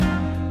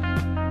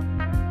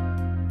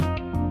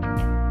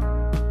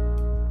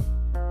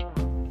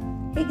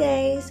Hey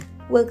guys,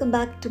 welcome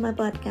back to my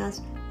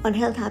podcast on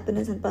health,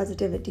 happiness, and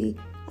positivity.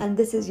 And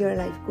this is your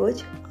life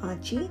coach,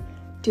 Archie.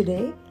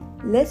 Today,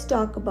 let's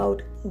talk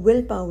about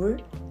willpower,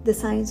 the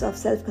science of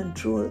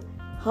self-control,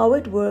 how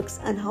it works,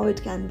 and how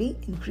it can be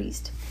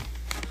increased.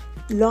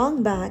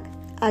 Long back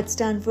at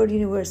Stanford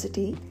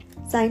University,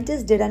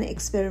 scientists did an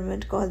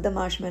experiment called the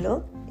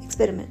marshmallow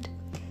experiment,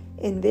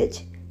 in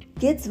which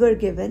kids were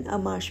given a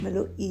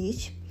marshmallow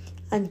each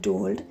and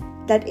told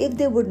that if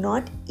they would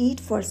not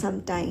eat for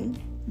some time,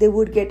 they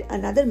would get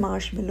another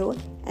marshmallow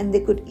and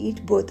they could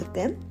eat both of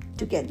them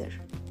together.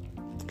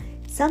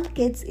 Some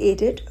kids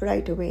ate it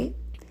right away,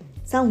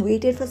 some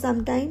waited for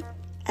some time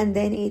and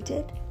then ate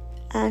it,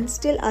 and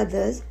still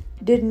others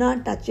did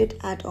not touch it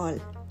at all.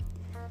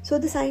 So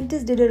the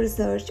scientists did a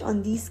research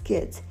on these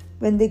kids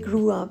when they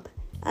grew up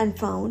and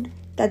found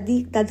that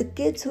the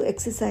kids who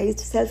exercised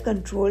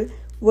self-control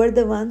were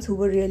the ones who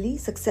were really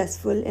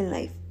successful in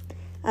life,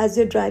 as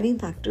their driving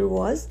factor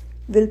was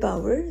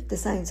willpower, the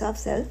science of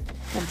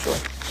self-control.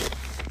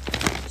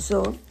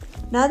 So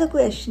now the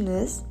question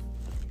is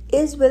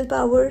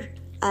willpower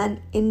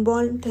an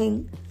inborn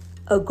thing,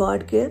 a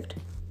God gift,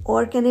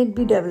 or can it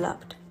be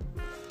developed?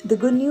 The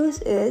good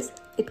news is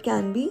it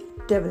can be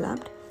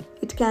developed.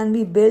 It can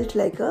be built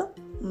like a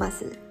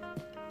muscle.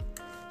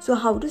 So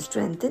how to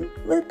strengthen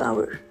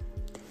willpower?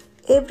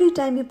 Every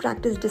time you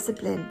practice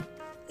discipline,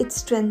 it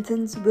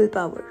strengthens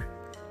willpower.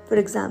 For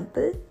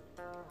example,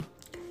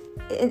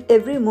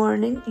 every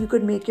morning you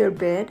could make your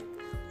bed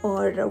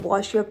or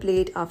wash your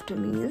plate after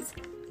meals.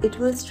 It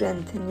will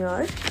strengthen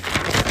your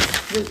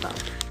willpower.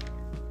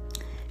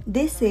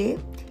 They say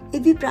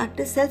if we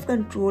practice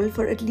self-control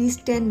for at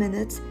least 10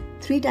 minutes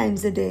 3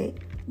 times a day,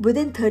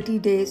 within 30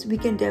 days we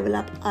can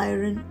develop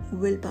iron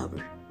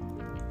willpower.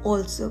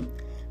 Also,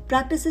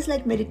 practices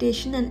like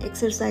meditation and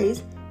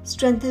exercise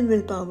strengthen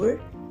willpower,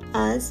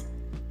 as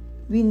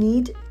we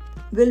need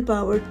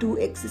willpower to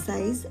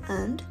exercise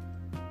and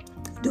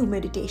do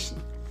meditation.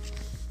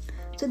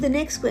 So the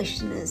next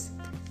question is,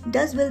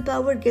 does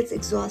willpower get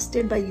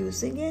exhausted by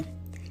using it?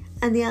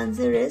 And the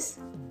answer is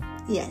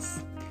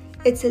yes.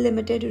 It's a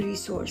limited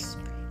resource.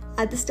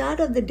 At the start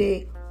of the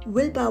day,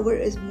 willpower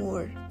is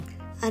more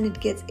and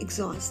it gets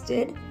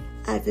exhausted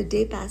as the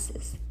day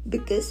passes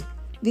because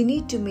we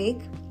need to make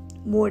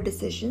more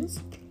decisions,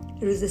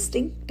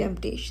 resisting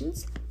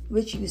temptations,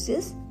 which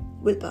uses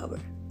willpower.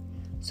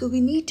 So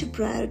we need to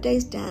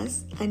prioritize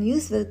tasks and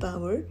use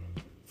willpower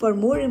for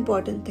more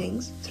important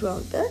things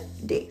throughout the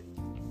day.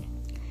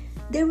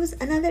 There was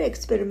another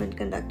experiment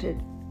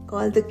conducted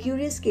called the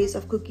curious case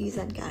of cookies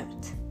and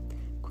carrots.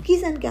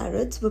 Cookies and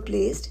carrots were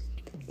placed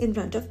in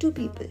front of 2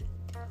 people.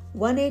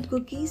 One ate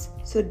cookies,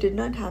 so did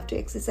not have to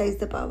exercise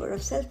the power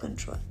of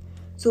self-control,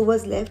 so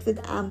was left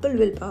with ample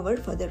willpower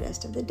for the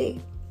rest of the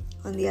day.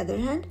 On the other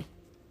hand,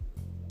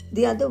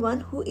 the other one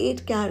who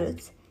ate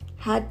carrots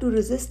had to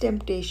resist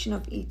temptation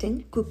of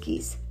eating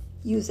cookies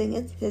using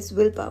his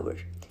willpower,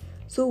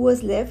 so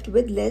was left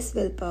with less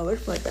willpower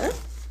for the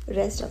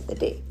rest of the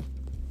day.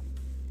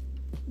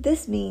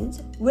 This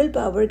means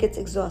willpower gets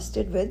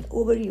exhausted with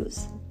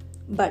overuse,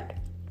 but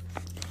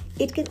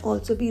it can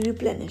also be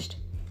replenished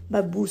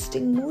by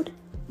boosting mood,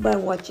 by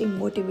watching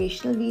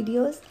motivational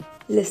videos,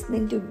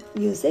 listening to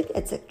music,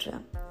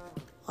 etc.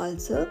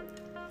 Also,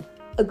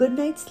 a good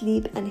night's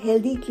sleep and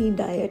healthy clean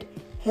diet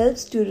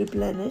helps to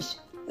replenish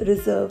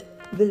reserve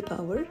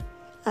willpower,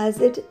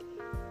 as it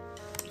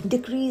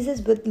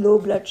decreases with low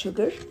blood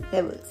sugar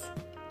levels.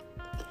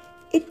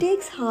 It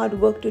takes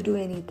hard work to do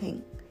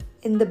anything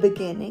in the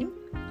beginning,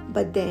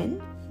 but then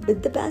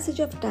with the passage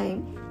of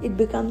time it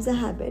becomes a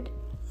habit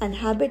and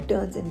habit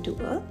turns into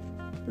a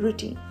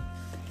routine.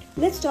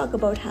 Let's talk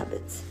about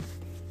habits.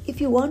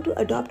 If you want to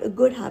adopt a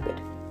good habit,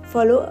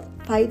 follow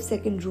a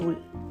 5-second rule,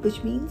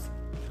 which means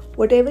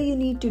whatever you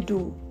need to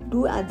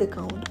do at the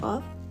count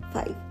of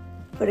 5.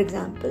 For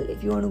example,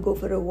 if you want to go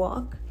for a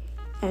walk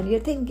and you're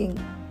thinking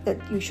that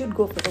you should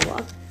go for a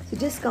walk, so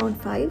just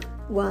count 5,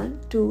 1,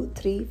 2,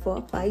 3,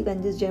 4, 5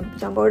 and just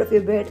jump out of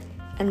your bed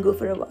and go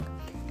for a walk,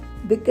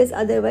 because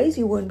otherwise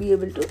you won't be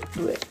able to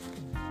do it.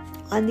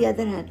 On the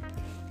other hand,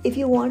 if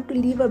you want to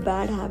leave a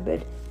bad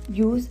habit,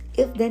 use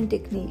if-then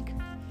technique,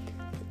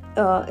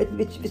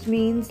 which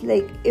means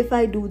like, if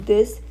I do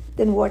this,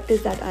 then what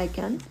is that I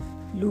can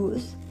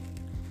lose?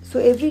 So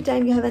every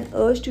time you have an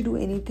urge to do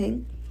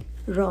anything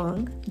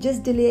wrong,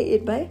 just delay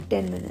it by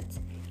 10 minutes.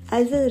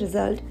 As a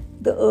result,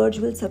 the urge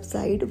will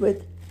subside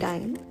with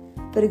time.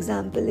 For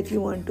example, if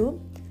you want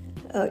to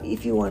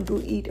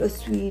eat a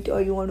sweet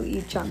or you want to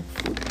eat junk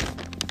food,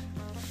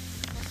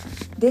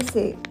 they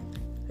say,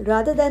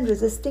 rather than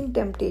resisting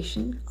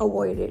temptation,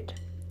 avoid it.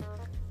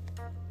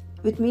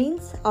 Which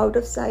means out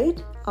of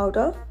sight, out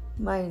of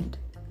mind.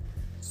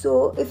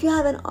 So if you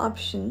have an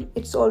option,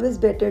 it's always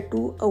better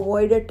to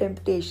avoid a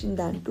temptation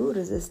than to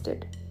resist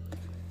it,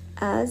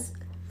 as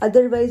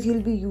otherwise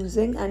you'll be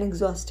using and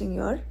exhausting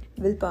your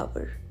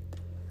willpower.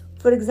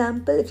 For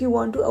example, if you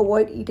want to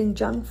avoid eating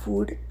junk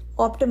food,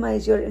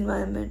 optimize your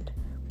environment.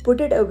 Put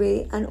it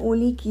away and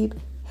only keep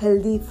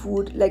healthy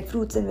food like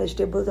fruits and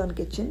vegetables on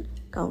kitchen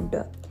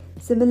counter.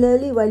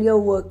 Similarly, while you're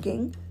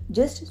working,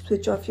 just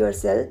switch off your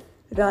cell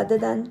rather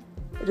than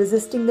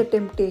resisting the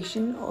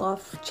temptation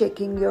of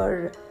checking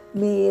your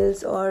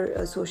mails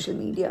or social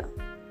media.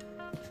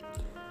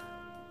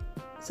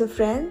 So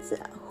friends,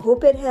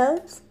 hope it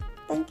helps.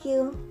 Thank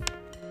you.